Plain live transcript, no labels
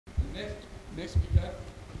Next speaker,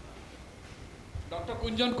 Dr.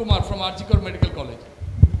 Kunjan Kumar from RGKMCH Medical College.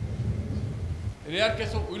 Rare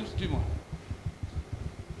case of WILM'S tumor.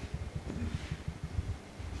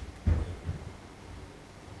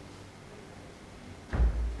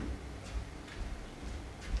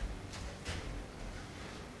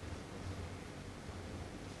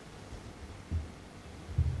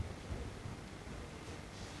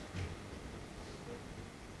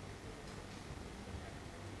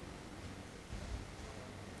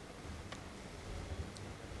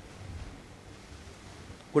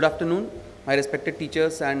 Good afternoon, my respected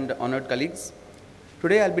teachers and honored colleagues.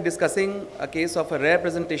 Today I'll be discussing a case of a rare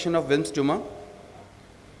presentation of WILM'S tumor.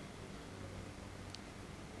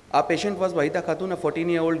 Our patient was Wahida Khatun, a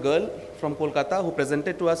 14-year-old girl from Kolkata who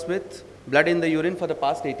presented to us with blood in the urine for the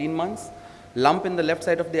past 18 months, lump in the left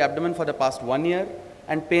side of the abdomen for the past 1 year,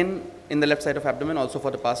 and pain in the left side of abdomen also for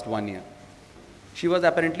the past 1 year. She was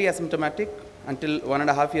apparently asymptomatic until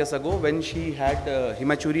 1.5 years ago when she had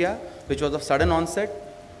hematuria, which was of sudden onset,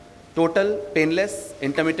 total, painless,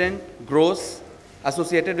 intermittent, gross,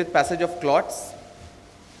 associated with passage of clots.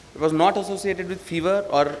 It was not associated with fever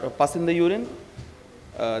or pus in the urine.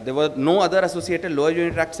 There were no other associated lower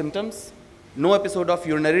urinary tract symptoms, no episode of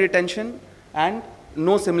urinary retention, and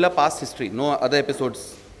no similar past history, no other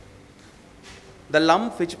episodes. The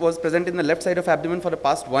lump, which was present in the left side of abdomen for the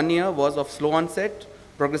past 1 year, was of slow onset,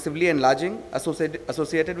 progressively enlarging,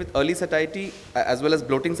 associated with early satiety as well as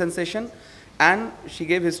bloating sensation, and she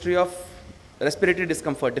gave history of respiratory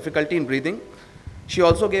discomfort, difficulty in breathing. She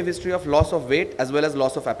also gave history of loss of weight as well as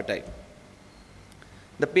loss of appetite.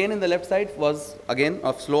 The pain in the left side was again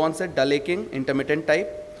of slow onset, dull aching, intermittent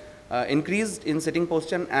type, increased in sitting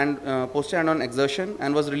posture and on exertion,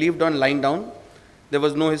 and was relieved on lying down. There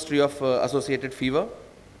was no history of associated fever.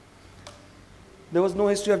 There was no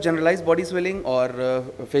history of generalized body swelling or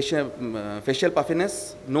facial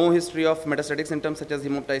puffiness, no history of metastatic symptoms such as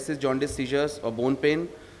hemoptysis, jaundice, seizures, or bone pain.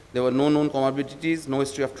 There were no known comorbidities, no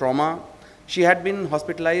history of trauma. She had been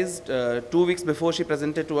hospitalized 2 weeks before she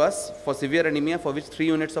presented to us for severe anemia, for which 3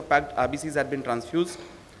 units of packed RBCs had been transfused.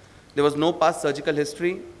 There was no past surgical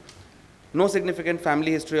history, no significant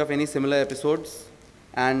family history of any similar episodes,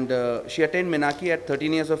 and she attained menarche at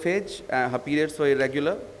 13 years of age. Her periods were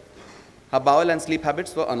irregular. Her bowel and sleep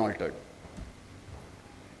habits were unaltered.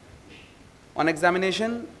 On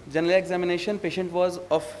examination, general examination, patient was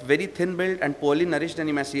of very thin build and poorly nourished and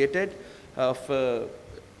emaciated.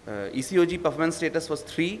 ECOG performance status was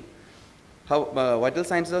 3. Her vital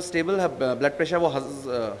signs were stable. Her blood pressure was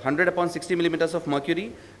 100/60 millimeters of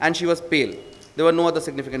mercury, and she was pale. There were no other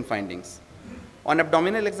significant findings. On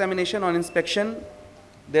abdominal examination, on inspection,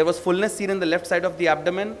 there was fullness seen in the left side of the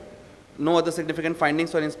abdomen. No other significant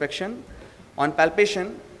findings for inspection. On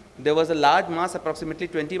palpation, there was a large mass, approximately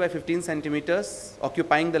 20 by 15 centimeters,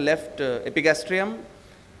 occupying the left epigastrium,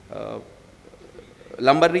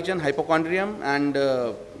 lumbar region, hypochondrium, and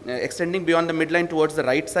extending beyond the midline towards the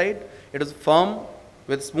right side. It was firm,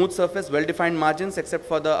 with smooth surface, well-defined margins, except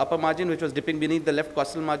for the upper margin, which was dipping beneath the left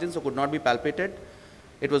costal margin, so could not be palpated.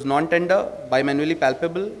 It was non-tender, bimanually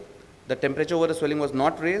palpable. The temperature over the swelling was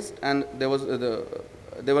not raised, and there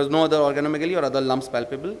was no other organomegaly or other lumps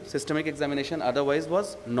palpable. Systemic examination otherwise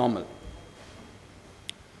was normal.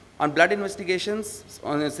 On blood investigations,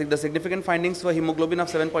 the significant findings were hemoglobin of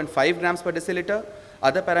 7.5 grams per deciliter.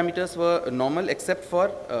 Other parameters were normal except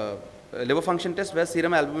for liver function test, where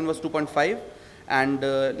serum albumin was 2.5 and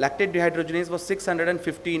lactate dehydrogenase was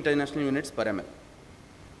 650 international units per ml.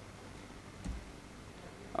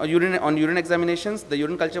 On urine examinations, the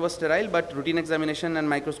urine culture was sterile, but routine examination and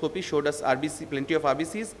microscopy showed us plenty of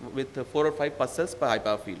RBCs with 4 or 5 pus cells per high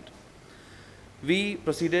power field. We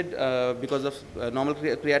proceeded, because of normal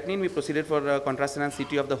creatinine, we proceeded for contrast enhanced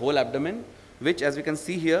CT of the whole abdomen, which, as we can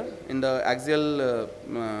see here in the axial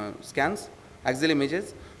scans, axial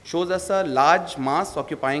images, shows us a large mass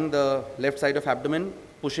occupying the left side of abdomen,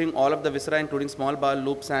 pushing all of the viscera, including small bowel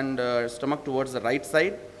loops and stomach, towards the right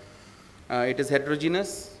side. It is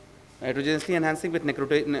heterogeneously enhancing with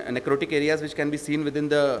necrotic areas which can be seen within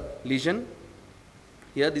the lesion.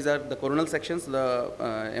 Here, these are the coronal sections, the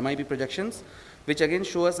MIP projections, which again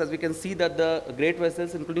show us, as we can see, that the great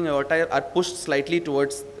vessels, including aorta, are pushed slightly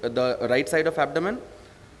towards the right side of abdomen,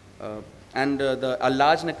 and a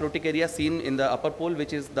large necrotic area seen in the upper pole,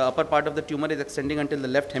 which is the upper part of the tumor, is extending until the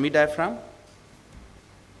left hemidiaphragm.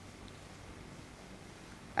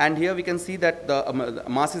 And here we can see that the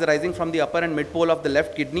mass is rising from the upper and mid pole of the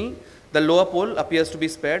left kidney. The lower pole appears to be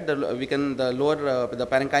spared. The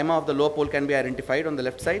parenchyma of the lower pole can be identified on the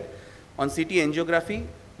left side. On CT angiography,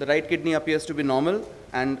 the right kidney appears to be normal.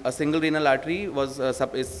 and a single renal artery was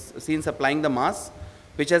is seen supplying the mass,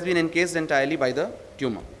 which has been encased entirely by the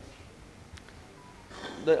tumor.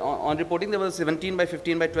 On reporting, there was 17 by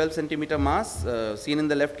 15 by 12 centimeter mass seen in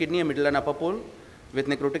the left kidney, a middle and upper pole, with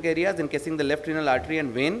necrotic areas encasing the left renal artery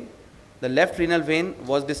and vein. The left renal vein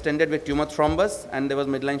was distended with tumor thrombus, and there was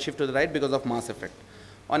midline shift to the right because of mass effect.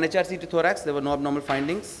 On HRCT thorax, there were no abnormal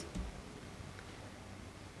findings.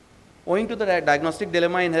 Owing to the diagnostic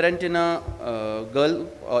dilemma inherent in a girl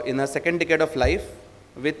in her second decade of life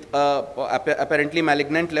with apparently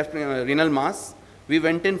malignant left renal mass, we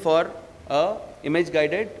went in for a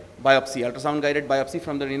image-guided biopsy, ultrasound-guided biopsy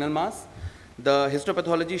from the renal mass. The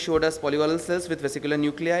histopathology showed us polygonal cells with vesicular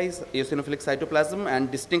nuclei, eosinophilic cytoplasm, and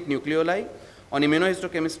distinct nucleoli. On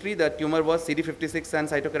immunohistochemistry, the tumor was CD56 and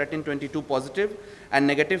cytokeratin 22 positive and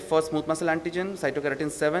negative for smooth muscle antigen, cytokeratin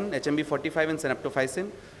 7, HMB 45, and synaptophysin.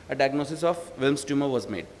 A diagnosis of WILM'S tumor was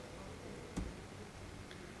made.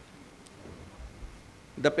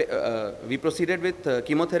 We proceeded with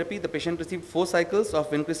chemotherapy. The patient received 4 cycles of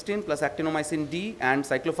vincristine plus actinomycin D and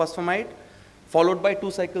cyclophosphamide, followed by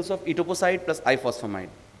 2 cycles of etoposide plus ifosfamide,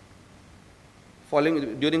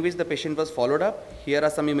 during which the patient was followed up. Here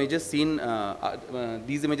are some images seen.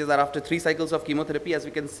 These images are after 3 cycles of chemotherapy. As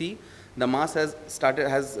we can see, the mass has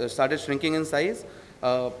started shrinking in size.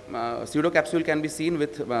 Pseudocapsule can be seen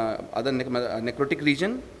with other necrotic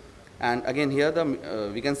region. And again here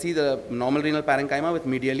we can see the normal renal parenchyma with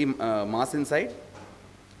medially mass inside.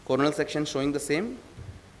 Coronal section showing the same.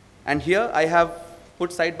 And here I have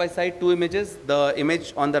put side by side 2 images. The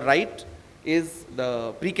image on the right is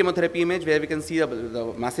the pre-chemotherapy image where we can see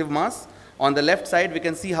the massive mass. On the left side we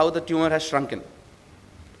can see how the tumor has shrunken.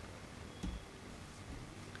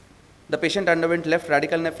 The patient underwent left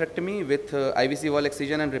radical nephrectomy with IVC wall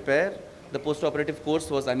excision and repair. The post-operative course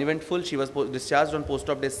was uneventful. She was discharged on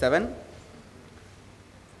post-op day 7.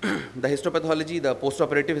 The histopathology, the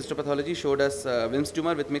post-operative histopathology showed us WILM'S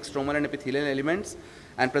tumor with mixed stromal and epithelial elements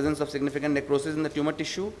and presence of significant necrosis in the tumor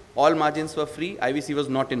tissue. All margins were free. IVC was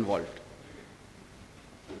not involved.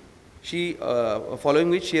 Following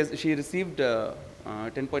which she received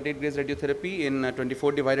 10.8 grays radiotherapy in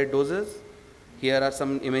 24 divided doses. Here are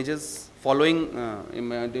some images following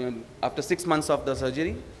after 6 months of the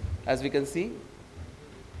surgery. As we can see,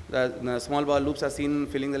 the small bowel loops are seen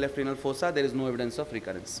filling the left renal fossa. There is no evidence of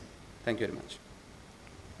recurrence. Thank you very much.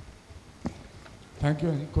 Thank you.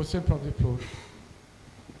 Any question from the floor?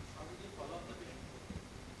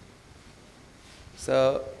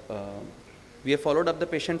 So, we have followed up the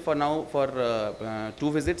patient for now for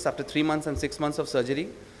 2 visits after 3 months and 6 months of surgery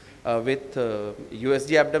with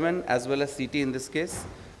USG abdomen as well as CT in this case,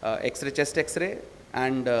 X-ray, chest X-ray,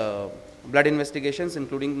 and blood investigations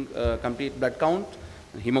including complete blood count,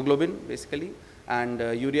 hemoglobin basically, and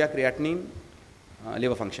urea, creatinine,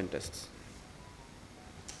 liver function tests.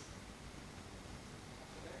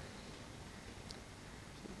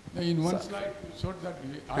 In one slide you showed that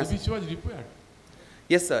IVC was repaired.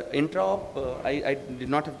 Yes, sir. Intra-op, I did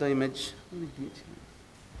not have the image.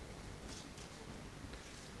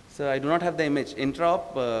 So I do not have the image.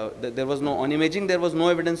 Intra-op, there was no, on imaging there was no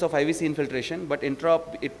evidence of IVC infiltration, but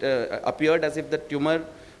intra-op it appeared as if the tumor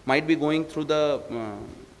might be going through the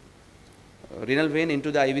renal vein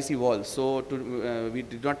into the IVC wall. So we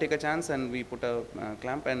did not take a chance and we put a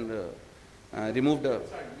clamp and removed the...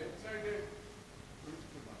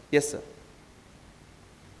 Yes, sir.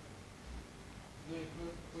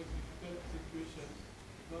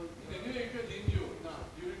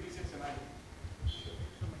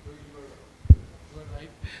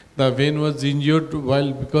 The vein was injured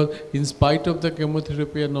because in spite of the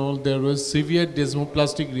chemotherapy and all, there was severe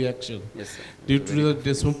desmoplastic reaction. Yes, sir. Due to the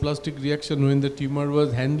desmoplastic reaction, when the tumor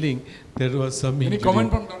was handling, there was some injury. Any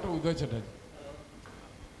comment from Dr. Uday Chatterjee?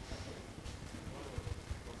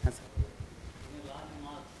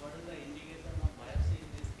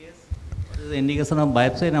 What is the indication of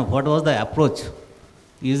biopsy and what was the approach?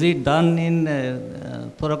 Is it done in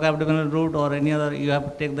thoracoabdominal route or any other? You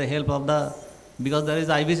have to take the help of the, because there is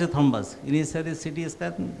IVC thrombus. Initially CT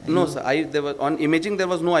scan? No, sir. On imaging there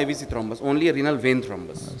was no IVC thrombus, only a renal vein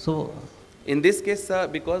thrombus. So, in this case,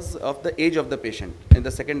 because of the age of the patient, in the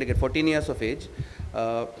second decade, 14 years of age,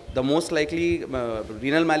 the most likely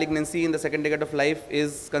renal malignancy in the second decade of life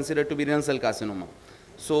is considered to be renal cell carcinoma.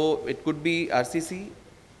 So it could be RCC,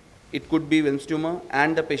 it could be WILM'S tumor,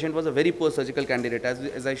 and the patient was a very poor surgical candidate.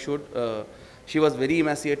 As I showed, she was very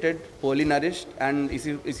emaciated, poorly nourished, and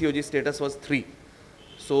ECOG status was 3.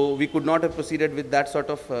 So we could not have proceeded with that sort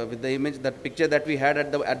of, with the image, that picture that we had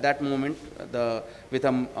at that moment, with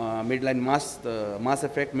a midline mass, mass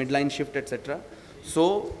effect, midline shift, etc.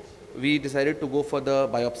 So we decided to go for the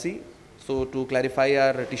biopsy, so to clarify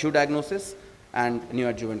our tissue diagnosis and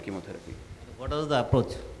neoadjuvant chemotherapy. What was the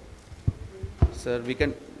approach? Sir,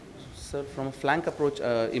 from a flank approach,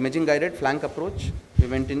 imaging guided flank approach, we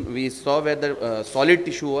went in, we saw where the solid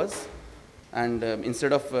tissue was, and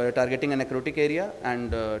instead of targeting a necrotic area,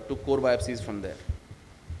 and took core biopsies from there,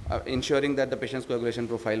 ensuring that the patient's coagulation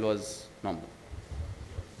profile was normal.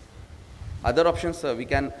 Other options, we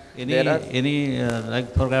can,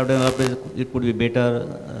 like thoracic abdomen, it could be better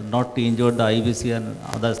not to injure the IVC and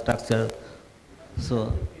other structure.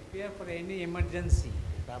 So, prepare for any emergency.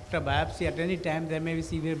 After biopsy, at any time, there may be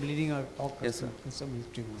severe bleeding or yes, sir. some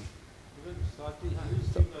tumor.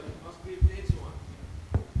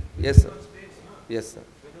 Yes, sir. Yes, sir.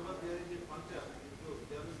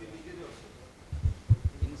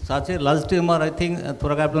 in such a large tumor, I think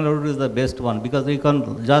thoracic abdominal route is the best one because you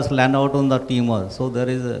can just land out on the tumor. So there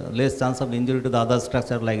is less chance of injury to the other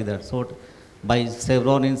structure like that. So by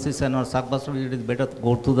chevron incision or sac-buster, it is better to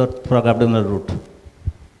go to the thoracic abdominal route.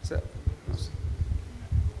 Sir.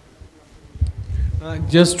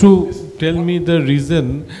 Just to tell me the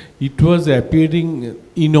reason, it was appearing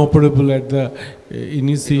inoperable at the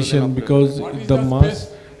initiation because the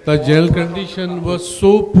mass, the gel condition was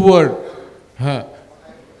so poor. Huh.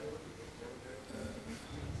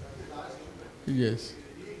 Yes.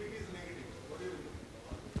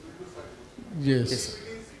 Yes.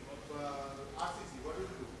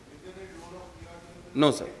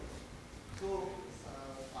 No, sir.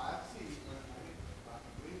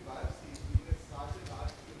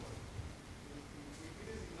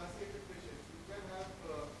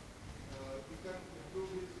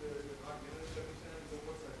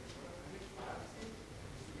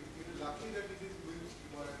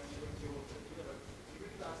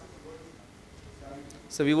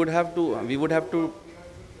 So we would have to,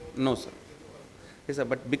 no, sir. Yes, sir,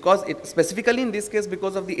 but because it, specifically in this case,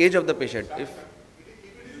 because of the age of the patient, if...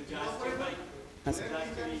 Yes, sir.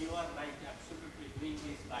 You are right, absolutely doing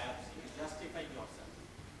this biopsy. You justify yourself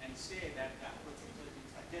and say that the approach which has been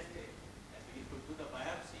suggested, that we could do the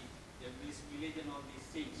biopsy, there will be spillage and all these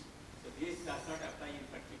things. So this does not apply in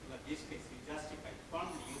particular this case. You justify.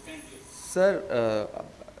 Firmly, you can do it. Sir,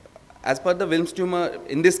 as per the WILM'S tumor,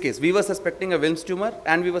 in this case, we were suspecting a WILM'S tumor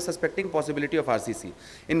and we were suspecting possibility of RCC.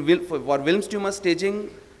 For WILM'S tumor staging,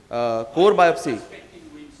 core biopsy.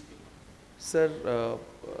 Sir,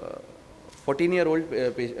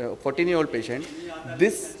 14-year-old patient.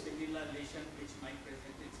 This.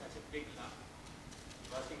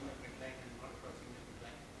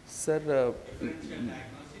 Sir,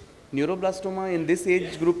 neuroblastoma in this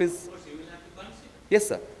age group is. Yes,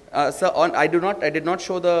 sir. Sir, I did not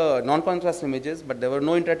show the non-contrast images, but there were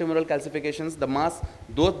no intratumoral calcifications. The mass,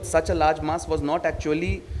 though such a large mass, was not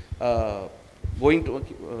actually going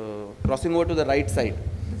to crossing over to the right side.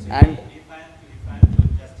 And if I am to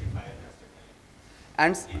justify,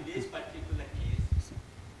 and in this particular case,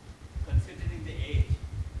 considering the age,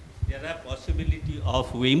 there are possibility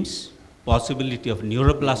of WILM'S, possibility of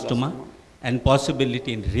neuroblastoma, and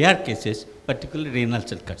possibility in rare cases, particularly renal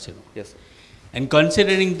cell carcinoma. yes, sir. And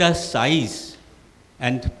considering the size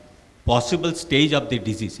and possible stage of the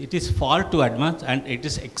disease, it is far too advanced and it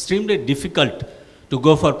is extremely difficult to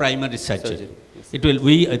go for primary surgery. Yes. It will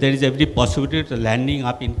be, there is every possibility of landing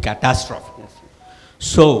up in catastrophe. Yes,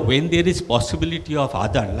 So when there is possibility of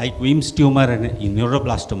other, like WILM'S tumor and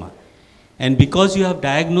neuroblastoma, and because you have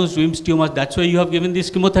diagnosed WILM'S tumor, that's why you have given this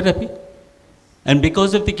chemotherapy. And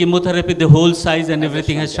because of the chemotherapy, the whole size and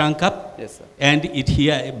everything has shrunk up. Yes, sir. And it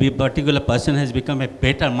here, the particular person has become a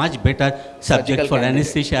better, much better subject for candidate.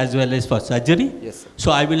 anesthesia as well as for surgery. Yes, sir.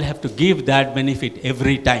 So I will have to give that benefit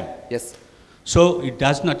every time. Yes, sir. So it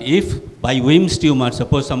does not, if by WILM'S tumor,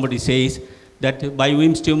 suppose somebody says that by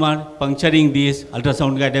WILM'S tumor, puncturing this,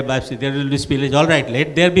 ultrasound guided biopsy, there will be spillage. All right,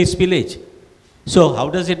 let there be spillage. So how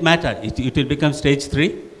does it matter? It will become stage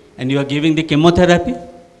 3 and you are giving the chemotherapy.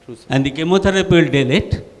 True, sir. And the chemotherapy will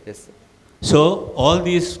dilate. Yes, sir. So all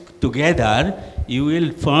these together, you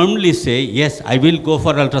will firmly say, yes, I will go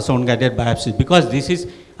for ultrasound guided biopsy because this is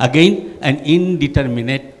again an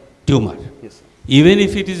indeterminate tumor. Yes, sir. Even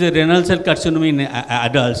if it is a renal cell carcinoma in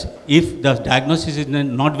adults, if the diagnosis is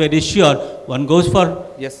not very sure, one goes for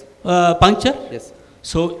Yes. puncture. Yes, sir.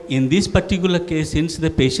 So in this particular case, since the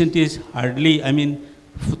patient is hardly,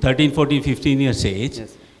 13, 14, 15 years age,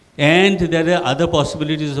 Yes. and there are other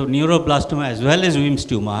possibilities of neuroblastoma as well as WILM'S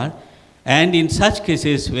tumor, and in such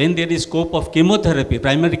cases, when there is scope of chemotherapy,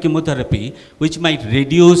 primary chemotherapy, which might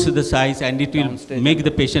reduce the size and it will Downstage. make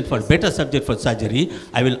the patient for better subject for surgery,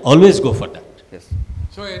 I will always go for that. Yes.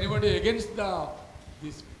 So anybody against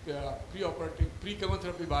this pre-operative,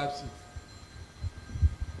 pre-chemotherapy biopsy.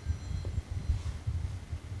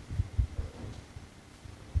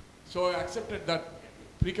 So I accepted that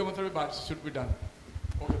pre-chemotherapy biopsy should be done.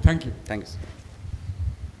 Okay, thank you. Thank you, sir.